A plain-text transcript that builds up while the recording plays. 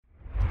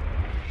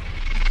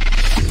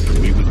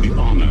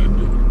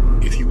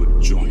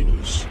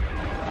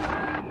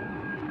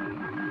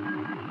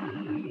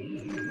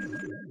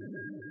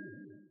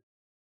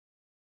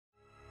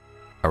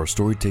Our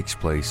story takes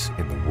place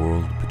in the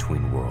world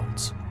between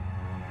worlds.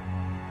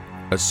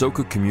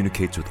 Ahsoka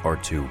communicates with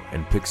R2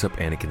 and picks up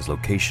Anakin's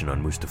location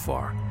on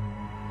Mustafar.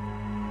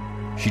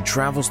 She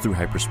travels through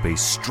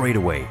hyperspace straight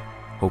away,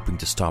 hoping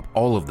to stop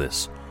all of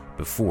this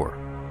before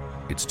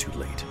it's too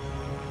late.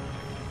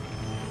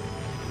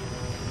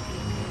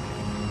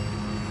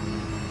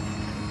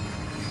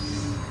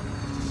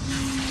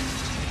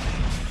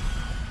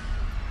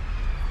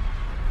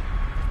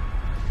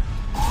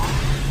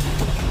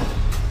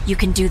 You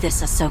can do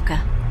this,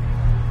 Ahsoka.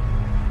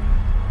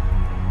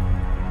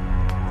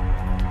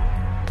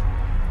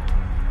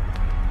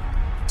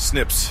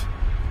 Snips,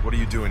 what are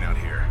you doing out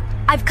here?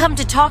 I've come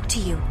to talk to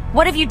you.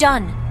 What have you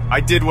done? I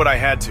did what I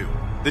had to.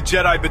 The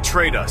Jedi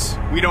betrayed us.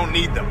 We don't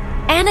need them.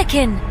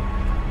 Anakin!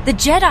 The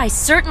Jedi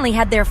certainly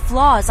had their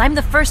flaws. I'm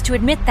the first to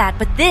admit that,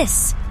 but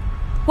this...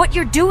 what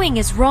you're doing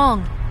is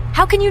wrong.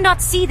 How can you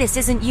not see this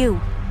isn't you?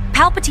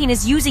 Palpatine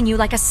is using you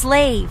like a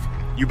slave.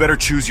 You better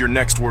choose your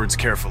next words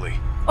carefully.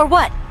 Or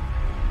what?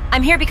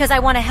 I'm here because I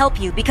want to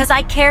help you, because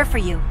I care for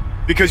you.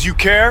 Because you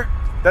care?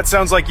 That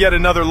sounds like yet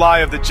another lie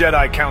of the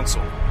Jedi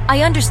Council.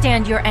 I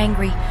understand you're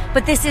angry,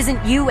 but this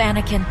isn't you,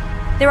 Anakin.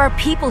 There are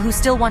people who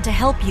still want to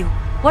help you.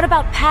 What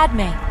about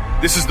Padme?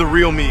 This is the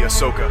real me,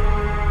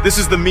 Ahsoka. This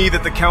is the me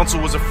that the Council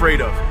was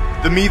afraid of.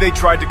 The me they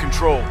tried to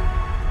control.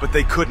 But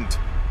they couldn't.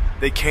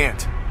 They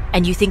can't.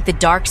 And you think the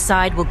dark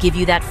side will give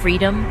you that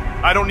freedom?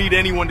 I don't need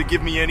anyone to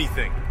give me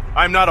anything.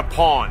 I'm not a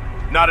pawn.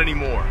 Not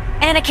anymore.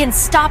 Anakin,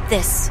 stop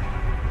this!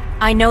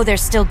 I know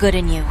there's still good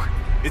in you.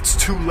 It's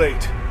too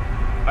late.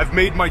 I've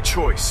made my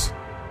choice.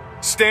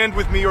 Stand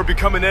with me or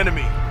become an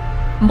enemy.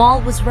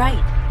 Maul was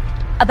right.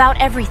 About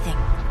everything.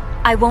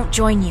 I won't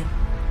join you.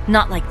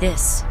 Not like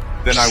this.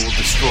 Then I will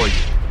destroy you.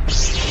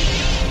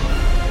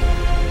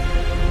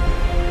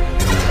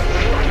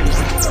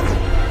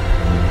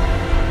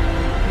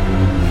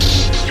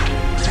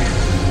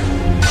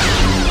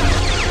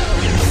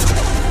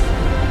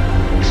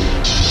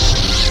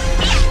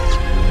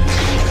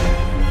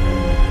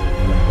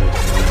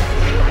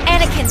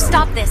 Anakin,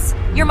 stop this!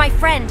 You're my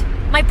friend,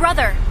 my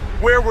brother.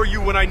 Where were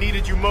you when I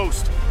needed you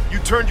most? You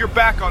turned your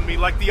back on me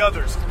like the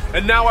others,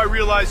 and now I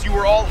realize you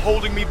were all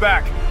holding me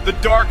back. The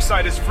dark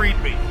side has freed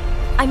me.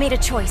 I made a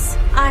choice.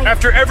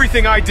 After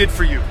everything I did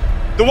for you.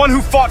 The one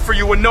who fought for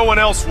you when no one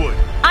else would.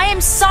 I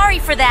am sorry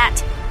for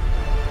that!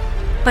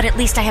 But at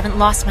least I haven't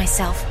lost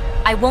myself.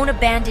 I won't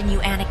abandon you,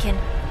 Anakin.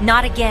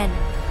 Not again.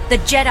 The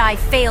Jedi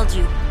failed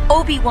you.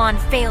 Obi-Wan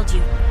failed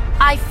you.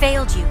 I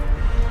failed you.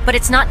 But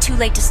it's not too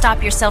late to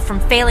stop yourself from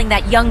failing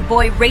that young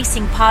boy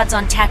racing pods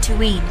on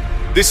Tatooine.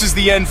 This is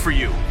the end for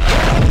you.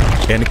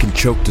 Anakin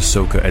choked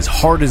Ahsoka as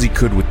hard as he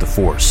could with the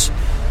Force.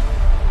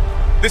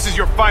 This is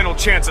your final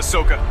chance,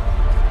 Ahsoka.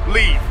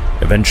 Leave.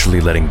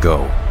 Eventually letting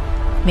go.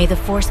 May the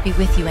Force be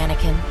with you,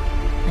 Anakin,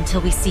 until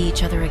we see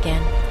each other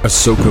again.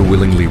 Ahsoka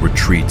willingly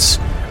retreats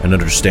and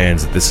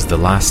understands that this is the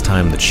last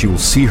time that she will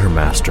see her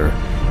master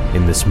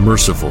in this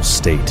merciful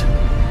state.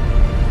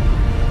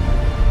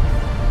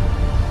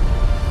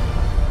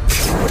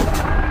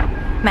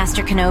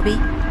 Master Kenobi?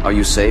 Are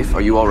you safe?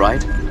 Are you all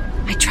right?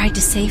 I tried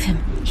to save him.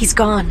 He's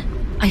gone.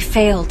 I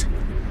failed.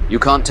 You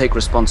can't take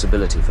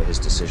responsibility for his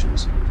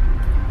decisions.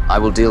 I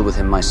will deal with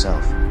him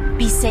myself.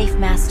 Be safe,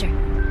 Master.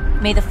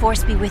 May the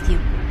Force be with you.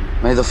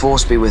 May the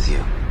Force be with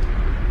you.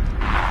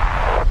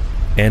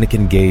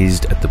 Anakin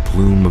gazed at the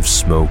plume of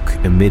smoke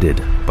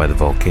emitted by the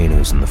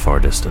volcanoes in the far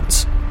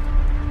distance.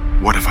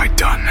 What have I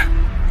done?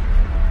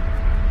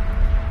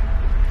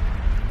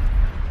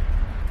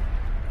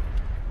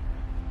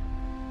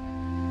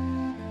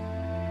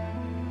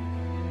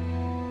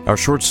 Our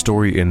short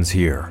story ends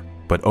here,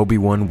 but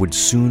Obi-Wan would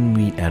soon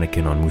meet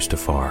Anakin on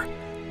Mustafar.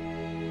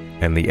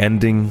 And the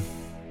ending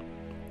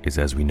is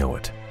as we know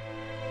it.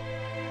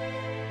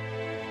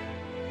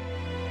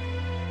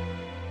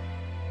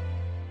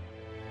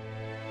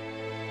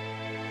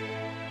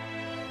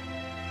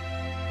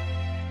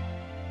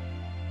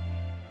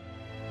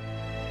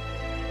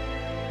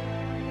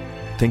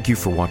 Thank you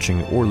for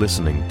watching or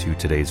listening to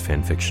today's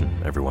fanfiction,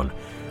 everyone.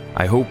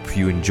 I hope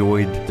you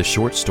enjoyed the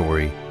short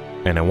story,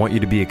 and I want you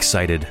to be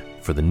excited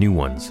for the new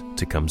ones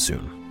to come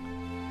soon.